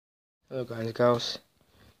Hello guys and gals,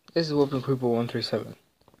 this is Whooping Creeper 137,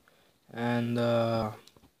 and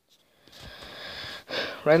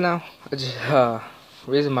right now I just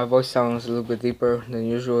reason my voice sounds a little bit deeper than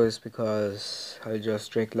usual is because I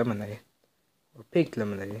just drank lemonade, or pink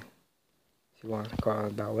lemonade, if you want to call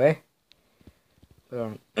it that way.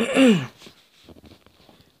 But I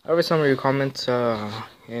read some of your comments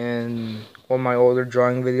in one of my older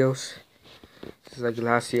drawing videos. This is like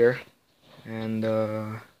last year,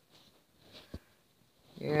 and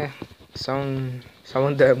yeah, some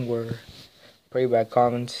of them were pretty bad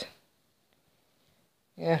comments.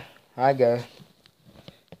 Yeah, I get it.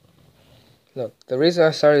 Look, the reason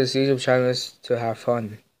I started this YouTube channel is to have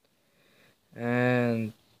fun.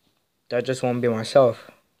 And I just want to be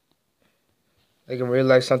myself. Like in real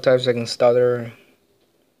life, sometimes I can stutter.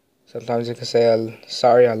 Sometimes I can say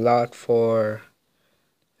sorry a lot for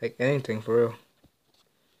like anything for real.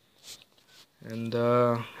 And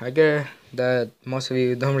I get that most of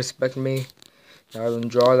you don't respect me. I don't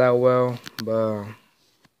draw that well, but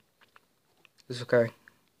it's okay.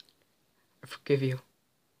 I forgive you.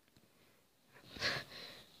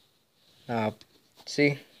 Now,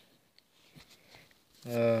 see,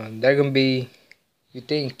 they're gonna be. You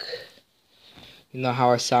think you know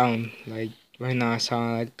how I sound? Like right now, I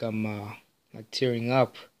sound like I'm like tearing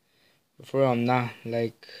up. But for real, I'm not.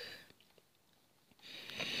 Like,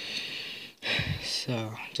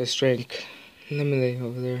 so just drink lemonade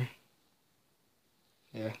over there.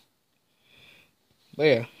 Yeah, but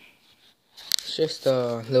yeah, it's just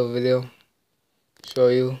a little video. Show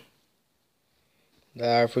you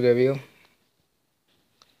that I forgive you.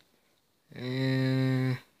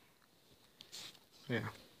 And yeah,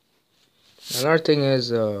 another thing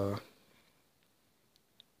is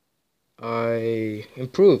I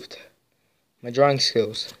improved my drawing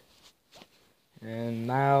skills, and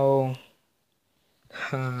now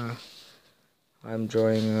I'm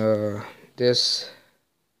drawing this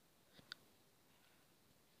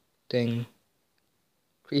thing,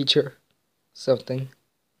 creature, something.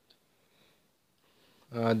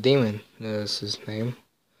 Demon is his name.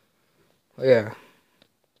 Oh yeah,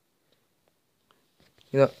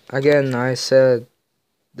 again I said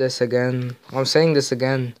this again. I'm saying this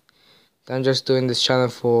again. I'm just doing this channel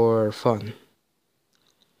for fun.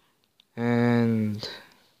 And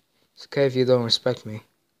it's okay if you don't respect me.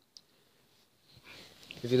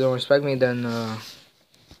 If you don't respect me, then,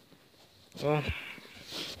 well,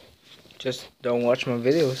 just don't watch my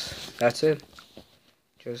videos. That's it.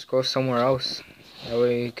 Just go somewhere else. That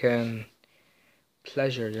way you can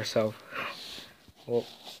pleasure yourself. Well,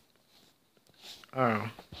 I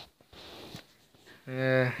don't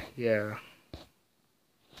know. Yeah.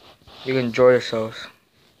 You can enjoy yourselves.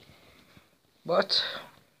 But,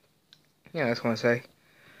 yeah, that's what I say.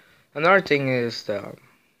 Another thing is that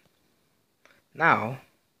now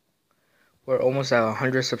we're almost at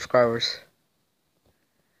 100 subscribers.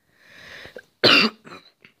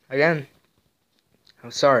 Again,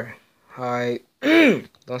 I'm sorry. I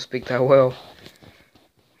don't speak that well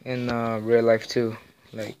in real life too,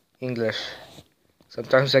 like English.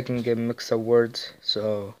 Sometimes I can get mixed up words,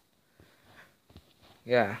 so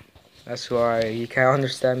yeah, that's why you can't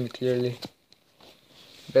understand me clearly.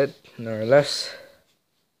 But nevertheless,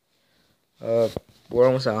 we're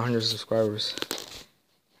almost at 100 subscribers.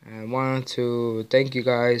 And I wanted to thank you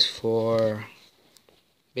guys for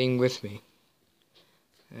being with me.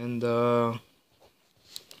 And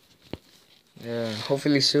yeah,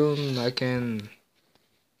 hopefully soon I can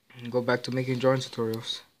go back to making drawing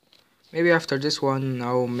tutorials. Maybe after this one,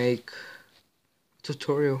 I will make a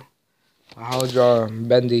tutorial on how to draw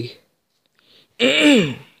Bendy.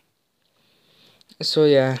 So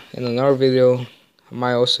yeah, in another video, I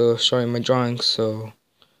might also show you my drawings. So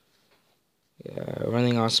yeah,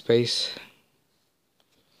 running out of space.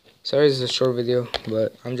 Sorry, it's a short video,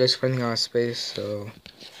 but I'm just running out of space. So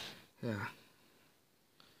yeah,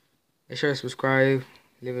 make sure to subscribe,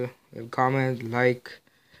 leave a comment, like,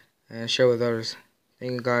 and share with others.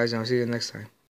 Thank you guys, and I'll see you next time.